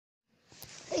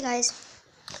Hey guys,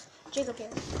 Jacob here,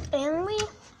 and we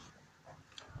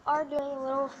are doing a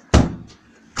little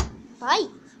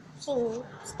biking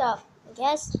stuff, I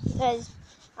guess, because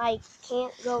I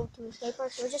can't go to the skate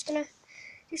park, so we're just gonna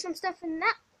do some stuff in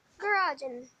that garage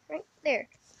and right there,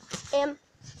 and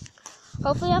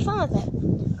hopefully have fun with it.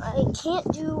 I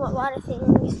can't do a lot of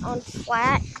things on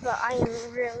flat, but I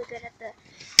am really good at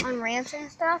on ramps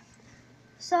and stuff,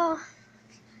 so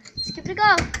let's give it a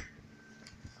go.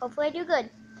 Hopefully I do good.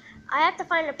 I have to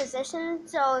find a position,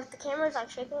 so if the camera's like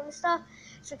shaking and stuff,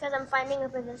 it's because I'm finding a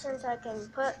position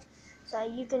so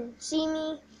you can see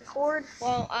me record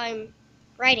while I'm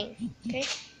writing, okay?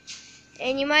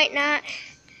 And you might not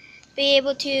be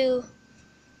able to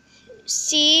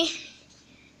see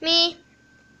me,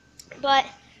 but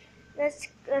let's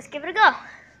give it a go.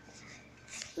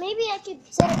 Maybe I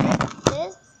could set it like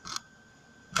this,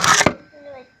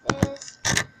 maybe like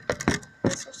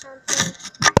this or something.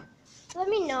 Let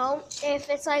me know if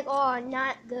it's like, oh,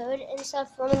 not good and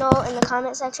stuff. Let me know in the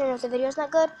comment section if the video's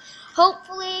not good.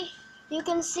 Hopefully you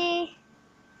can see.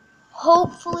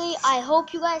 Hopefully, I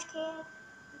hope you guys can.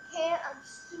 If you can't, I'm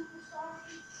super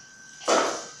sorry.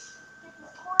 Get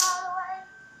this cord out of the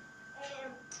way.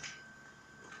 And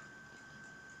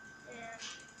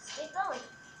let's get going.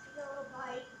 Get a little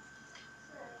bite.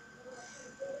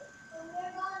 And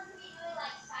we're going to be doing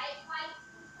like side fights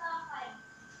and stuff like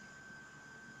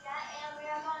that. And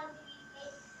we're going to be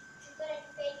doing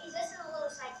fakies. This is a little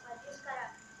side fight. You just gotta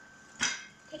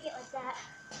take it like that.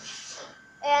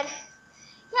 And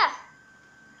yeah,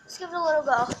 let's give it a little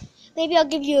go. Maybe I'll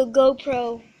give you a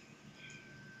GoPro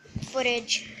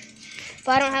footage.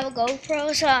 But I don't have a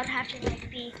GoPro, so I'd have to like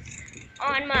be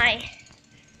on my.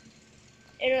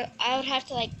 I would have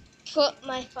to like put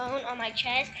my phone on my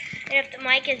chest. And if the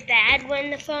mic is bad when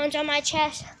the phone's on my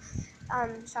chest,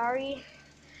 I'm sorry.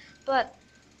 But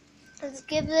let's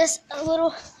give this a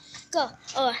little go.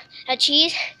 Oh, a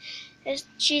cheese. There's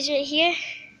cheese right here.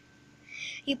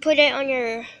 You put it on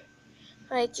your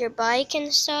bike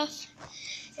and stuff,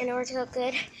 and it works out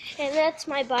good. And that's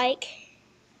my bike.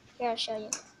 Here, I'll show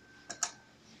you.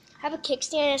 I have a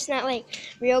kickstand. It's not like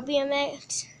real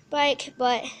BMX bike,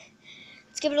 but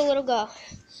let's give it a little go.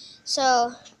 So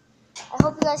I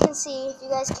hope you guys can see. If you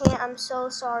guys can't, I'm so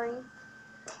sorry.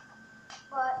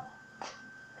 But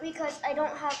because I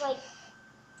don't have like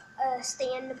a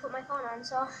stand to put my phone on,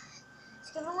 so let's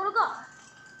give it a little go.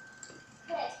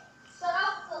 Okay, so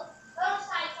that was the little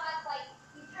side flip, like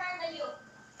you turn, then you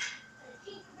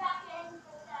keep your back end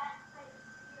like that, like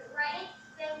you're riding.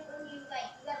 Then when you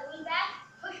gotta lean back,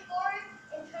 push forward,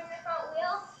 and turn your front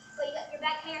wheel. But your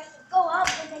back hair should go up,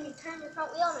 and then you turn your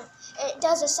front wheel, and it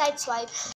does a side swipe.